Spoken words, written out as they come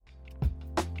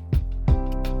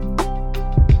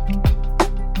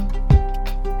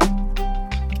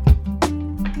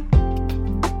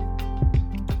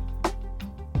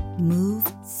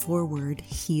forward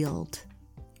healed.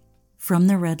 From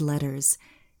the red letters,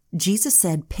 Jesus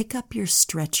said, "Pick up your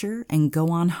stretcher and go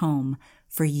on home,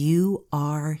 for you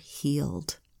are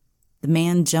healed." The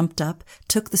man jumped up,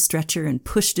 took the stretcher, and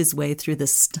pushed his way through the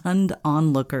stunned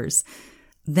onlookers.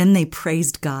 Then they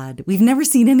praised God. "We've never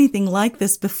seen anything like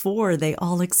this before," they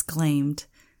all exclaimed.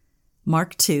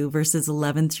 Mark 2, verses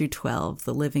 11 through 12,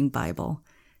 the Living Bible.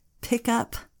 Pick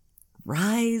up,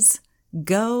 rise,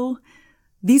 go.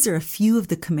 These are a few of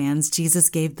the commands Jesus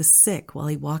gave the sick while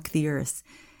he walked the earth.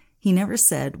 He never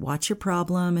said, "Watch your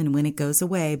problem, and when it goes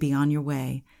away, be on your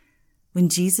way." When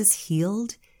Jesus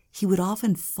healed, he would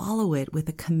often follow it with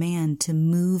a command to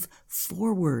move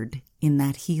forward in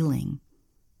that healing.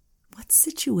 What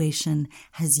situation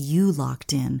has you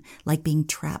locked in, like being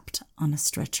trapped on a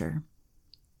stretcher?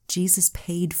 Jesus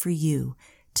paid for you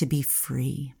to be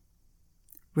free.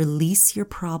 Release your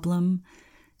problem,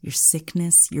 your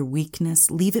sickness, your weakness,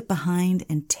 leave it behind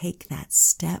and take that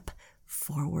step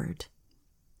forward.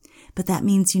 But that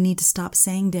means you need to stop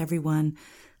saying to everyone,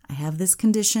 "I have this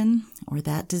condition or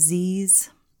that disease."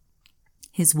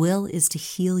 His will is to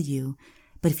heal you,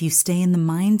 but if you stay in the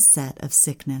mindset of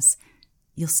sickness,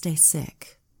 you'll stay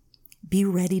sick. Be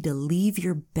ready to leave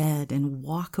your bed and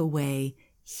walk away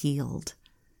healed.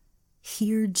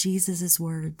 Hear Jesus'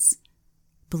 words,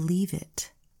 believe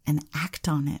it, and act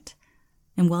on it.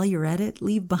 And while you're at it,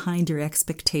 leave behind your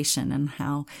expectation and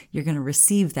how you're going to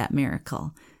receive that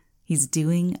miracle. He's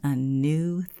doing a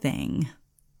new thing.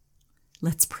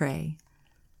 Let's pray.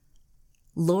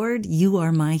 Lord, you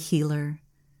are my healer.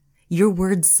 Your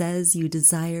word says you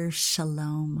desire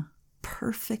shalom,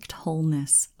 perfect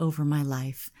wholeness over my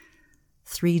life.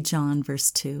 3 John verse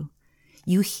 2.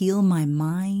 You heal my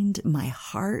mind, my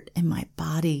heart, and my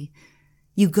body.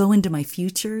 You go into my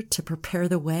future to prepare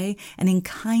the way, and in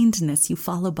kindness you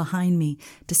follow behind me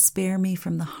to spare me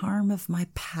from the harm of my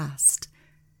past.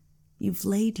 You've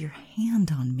laid your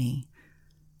hand on me.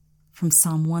 From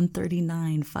Psalm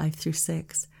 139, 5 through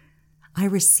 6. I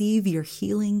receive your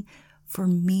healing for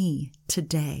me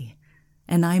today,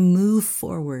 and I move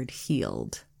forward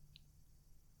healed.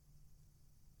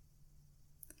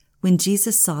 When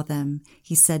Jesus saw them,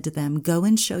 he said to them, "Go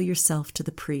and show yourself to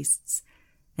the priests."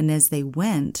 And as they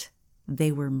went,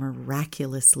 they were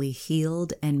miraculously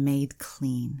healed and made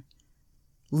clean.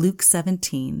 Luke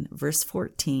 17, verse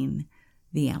 14,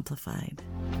 the Amplified.